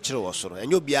o kyekere wo soro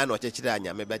enyo bia na o kyekere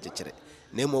anyame be kyekere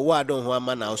na mo wa don ho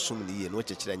ama na osum ne yie no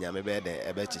kyekere anyame be de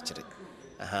ebe kyekere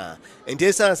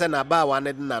enti sanse na ba wa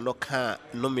ne na no ka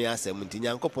no me asem nti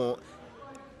Nyankopon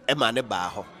e ma ne ba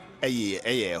ho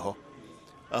eye ho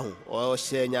o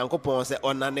hye Nyankopon se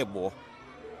ona ne bo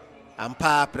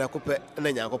ampa prekope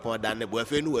na Nyankopon da ne bo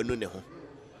afi nu wanu ne ho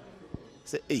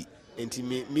se enti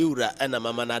mi wura na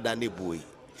mama na da ne bo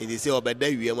enti se obeda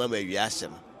wie mama wie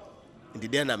ahyem enti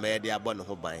de na me de abo ne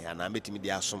ho ban ana metimi de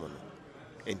asom no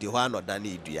enti ho ano da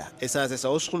ne dua esanse se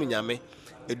osum nyame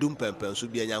edum pempen so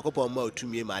bia Nyankopon ma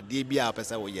otumie ma de bia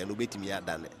opese wo ye no betimi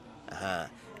ada ne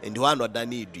enti ho ano da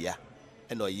ne dua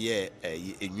eno ye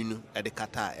enwunu de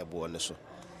kata ebo ne so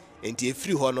enti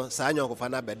efiri ho no saa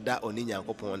Nyankopon na beda oni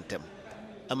Nyankopon ntem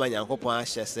ama Nyankopon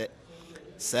ahye se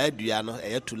saa dua no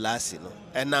tulasi no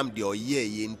enam de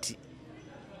oye ye nti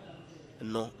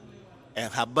no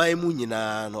haban mu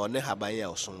nyina no ne haban ya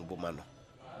osonboma no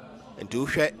enti wo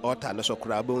hwe ota no so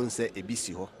kura ba unse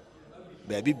ebisi ho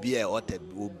ba bibia ota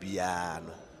obia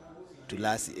no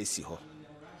tulasi esi ho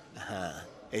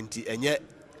enti enye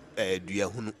dua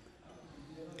hunu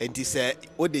enti se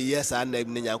ode yesa na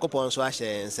ne Nyankopon so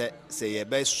ahye se ye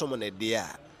be som ne de a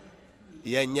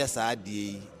ye nya saa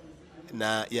de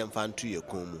na ye mfantu ye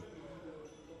komu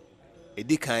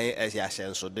edikan ahye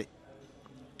nso de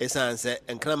esanse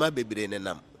enkrama bebre ne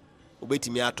nam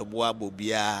obetimi atobo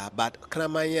abobia but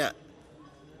kraman ya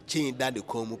chin da de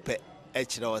komu pe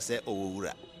kire o se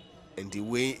owura enti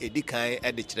we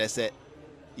edikan de kire se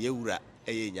ye wura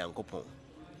eye Nyankopon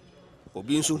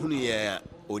obi nso hunu ye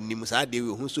onim saa de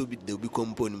we hu so bi de obi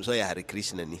kompo onim so ya Hare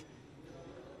Krishna ni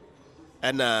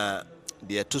ana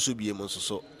de to so bi nso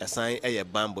so esan eye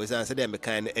bambo esan se de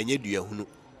mekan na enye dua hunu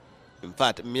in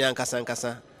fact me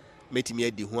ankasa metimi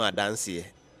adi hu adanse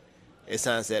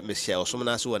esan se me hye osom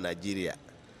na so wa Nigeria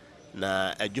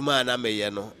na adwuma na meye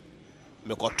no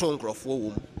me koto nkrofo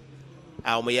wom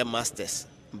a o ye masters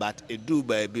but edu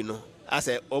ba bi no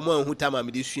ase o mo hu tama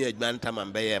me de sua adwuma ntama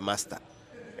mbe ye master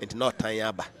enti na otan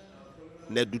aba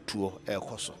na dutuo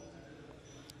ekoso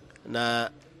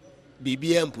na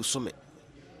bibia mpusome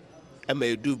ama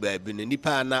edu ba bi no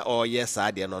nipa na o ye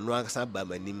saa de no no akasa ba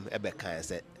manim ebe kan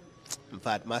se in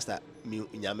fact master mi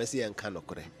nyamese ye nka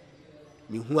nokore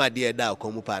mi hu ade e da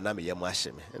akomu pa na me ye mo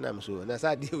ahye me na me so na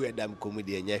saa de we da me komu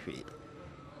de nya hwe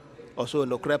oso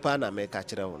nokore pa na me ka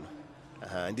kire wo no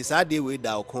ndi saa de we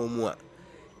da akomu a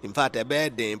in fact ebe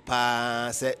den pa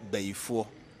se bayifo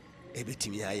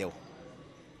ebetimi ayewo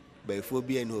bayifo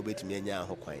bi enu obetimi anya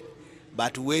ho kwan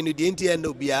but when you didn't end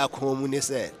up be a commune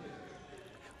say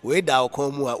we da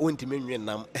come a untimi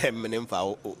nwenam emene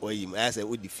mfa oyim I say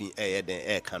would defeat den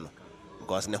e ka no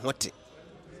because ne hote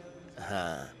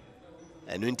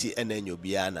enu nti enanyo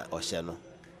bia na ohye no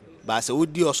ba se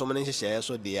wodi osom ne hyehyɛ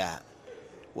so de a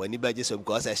wani ba je so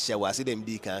because e hye wase dem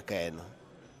di kan kan no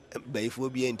baifo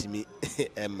bia ntimi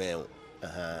emel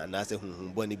na se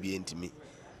hunhun boni bia ntimi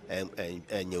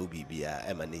enya obi bia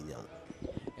ema ne nya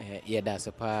ye da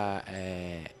se pa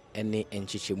ene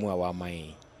enchichemu a wa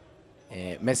man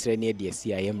mesre ne de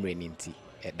asi ayemre ne nti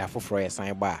da foforo ye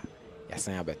san ba ya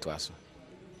san abeto aso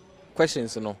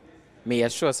questions no me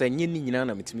sure say nyi ni nyina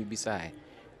na metimi bisa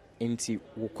nti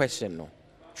wo question no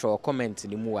show comment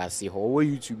ni mu ase ho wo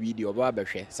YouTube video ba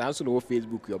behwe san so no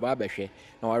Facebook yo ba behwe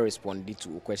na wa respond to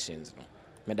questions no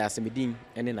me da se medin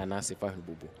ene na na se fa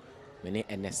bobo me ne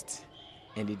Ernest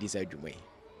and this adwuma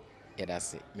ye da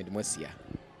se me de mo sia